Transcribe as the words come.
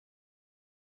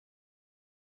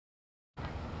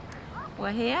We're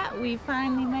here, we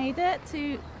finally made it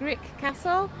to Gwrych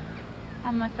Castle,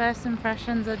 and my first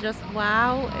impressions are just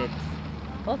wow. It's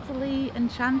utterly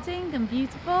enchanting and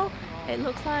beautiful. It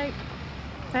looks like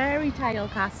a fairy tale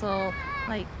castle,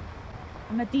 like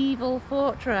a medieval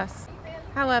fortress.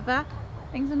 However,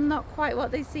 things are not quite what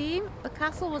they seem. The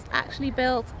castle was actually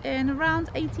built in around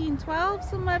 1812,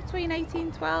 somewhere between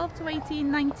 1812 to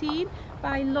 1819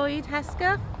 by Lloyd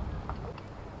Hesketh.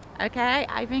 Okay,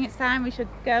 I think it's time we should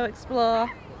go explore.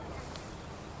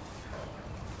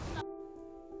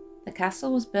 The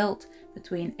castle was built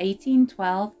between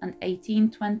 1812 and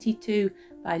 1822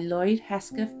 by Lloyd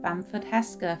Hesketh Bamford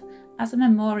Hesketh as a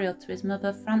memorial to his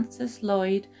mother Frances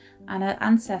Lloyd and her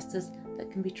ancestors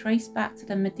that can be traced back to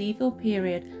the medieval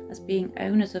period as being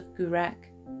owners of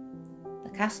Gwrych.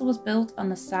 The castle was built on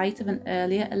the site of an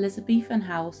earlier Elizabethan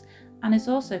house and is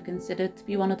also considered to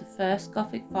be one of the first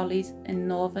Gothic follies in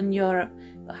Northern Europe,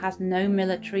 but has no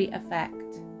military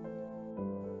effect.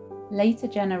 Later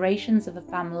generations of the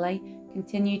family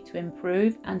continued to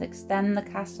improve and extend the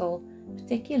castle,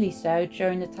 particularly so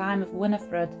during the time of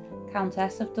Winifred,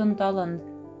 Countess of Dundolland,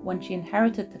 when she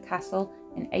inherited the castle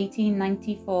in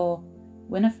 1894.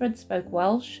 Winifred spoke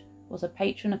Welsh, was a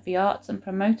patron of the arts and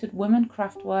promoted women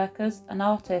craft workers and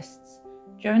artists.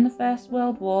 During the First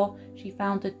World War, she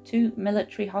founded 2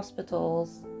 military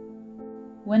hospitals.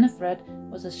 Winifred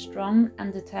was a strong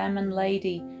and determined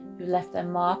lady who left a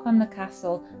mark on the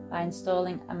castle by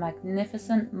installing a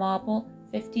magnificent marble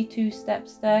 52-step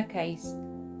staircase.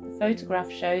 The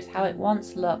photograph shows how it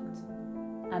once looked,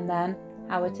 and then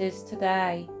how it is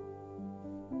today.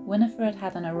 Winifred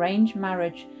had an arranged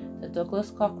marriage to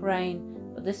Douglas Cochrane,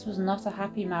 but this was not a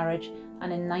happy marriage,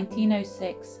 and in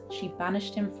 1906 she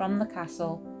banished him from the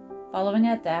castle. Following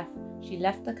her death, she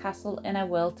left the castle in a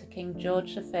will to King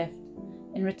George V.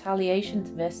 In retaliation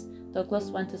to this, Douglas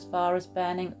went as far as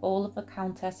burning all of the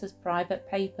Countess's private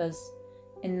papers.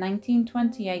 In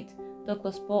 1928,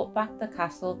 Douglas bought back the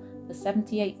castle for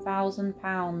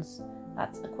 £78,000.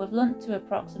 That's equivalent to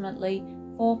approximately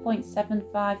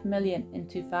 $4.75 million in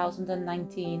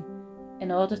 2019.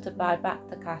 In order to buy back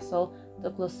the castle,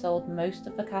 Douglas sold most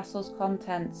of the castle's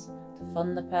contents to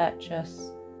fund the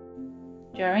purchase.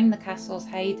 During the castle's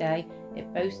heyday,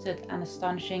 it boasted an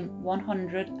astonishing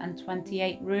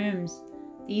 128 rooms.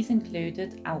 These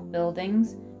included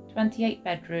outbuildings, 28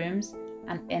 bedrooms,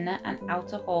 an inner and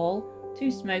outer hall,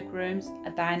 2 smoke rooms, a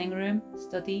dining room,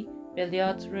 study,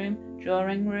 billiards room,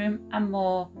 drawing room, and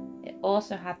more. It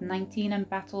also had 19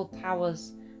 embattled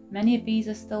towers. Many of these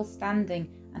are still standing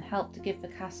and help to give the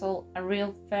castle a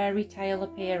real fairy tale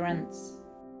appearance.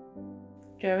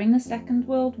 During the Second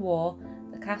World War,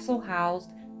 the castle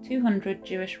housed 200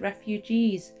 Jewish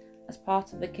refugees as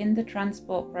part of the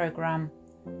Kindertransport program.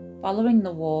 Following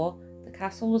the war, the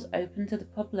castle was open to the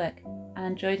public and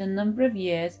enjoyed a number of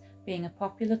years being a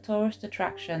popular tourist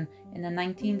attraction in the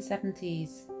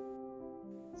 1970s.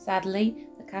 Sadly,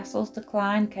 the castle's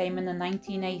decline came in the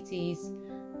 1980s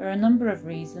for a number of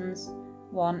reasons.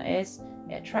 One is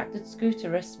it attracted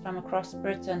scooterists from across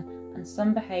Britain, and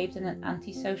some behaved in an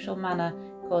antisocial manner,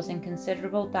 causing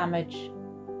considerable damage.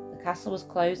 The castle was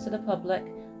closed to the public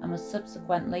and was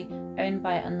subsequently owned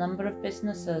by a number of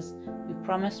businesses who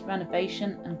promised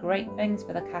renovation and great things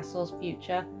for the castle's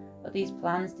future, but these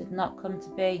plans did not come to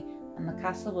be, and the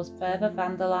castle was further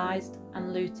vandalised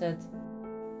and looted.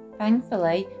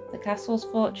 Thankfully, the castle's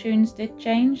fortunes did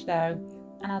change though,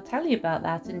 and I'll tell you about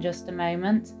that in just a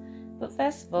moment. But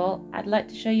first of all, I'd like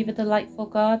to show you the delightful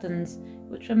gardens,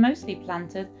 which were mostly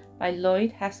planted by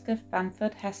Lloyd Hesketh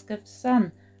Bamford Hesketh's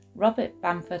son, Robert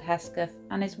Bamford Hesketh,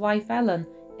 and his wife Ellen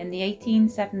in the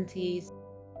 1870s.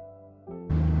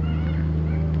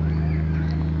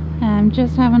 I'm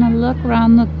just having a look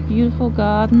around the beautiful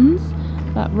gardens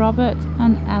that Robert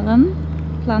and Ellen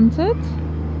planted.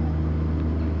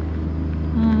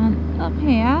 And up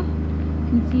here,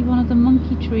 you can see one of the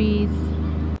monkey trees.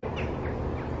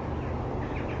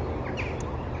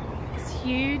 This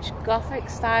huge Gothic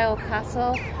style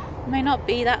castle may not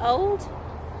be that old,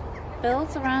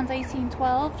 built around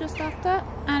 1812 just after,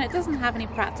 and it doesn't have any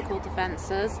practical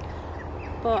defences,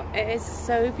 but it is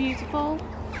so beautiful,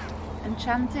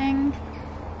 enchanting,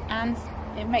 and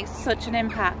it makes such an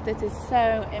impact. It is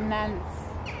so immense.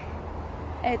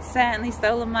 It's certainly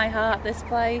stolen my heart, this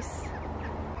place.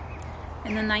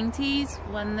 In the 90s,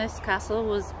 when this castle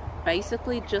was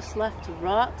basically just left to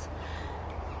rot,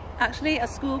 actually a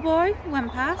schoolboy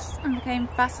went past and became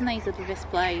fascinated with this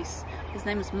place. His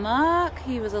name was Mark.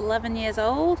 He was 11 years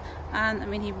old, and I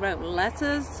mean, he wrote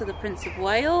letters to the Prince of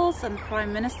Wales and the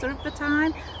Prime Minister of the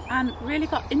time, and really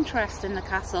got interest in the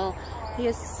castle. He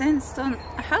has since done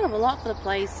a hell of a lot for the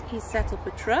place. He's set up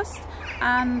a trust,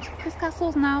 and his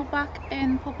castle's now back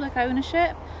in public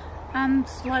ownership and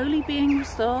slowly being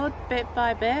restored bit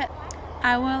by bit.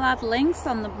 I will add links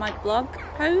on my blog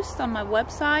post on my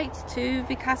website to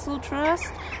the Castle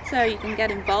Trust, so you can get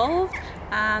involved,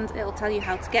 and it'll tell you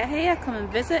how to get here. Come and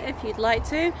visit if you'd like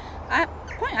to. I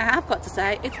have got to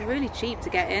say, it's really cheap to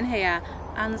get in here,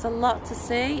 and there's a lot to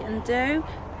see and do.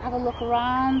 Have a look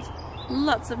around.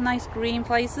 Lots of nice green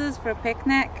places for a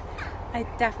picnic. I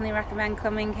definitely recommend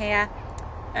coming here.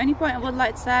 Only point I would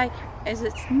like to say is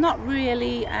it's not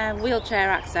really wheelchair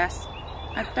access.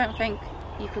 I don't think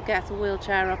you could get a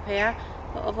wheelchair up here,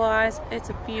 but otherwise it's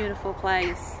a beautiful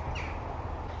place.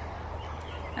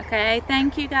 Okay,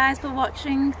 thank you guys for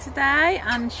watching today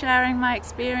and sharing my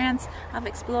experience of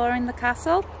exploring the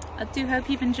castle. I do hope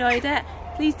you've enjoyed it.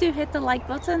 Please do hit the like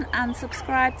button and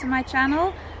subscribe to my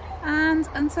channel, and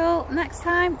until next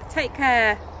time, take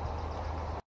care.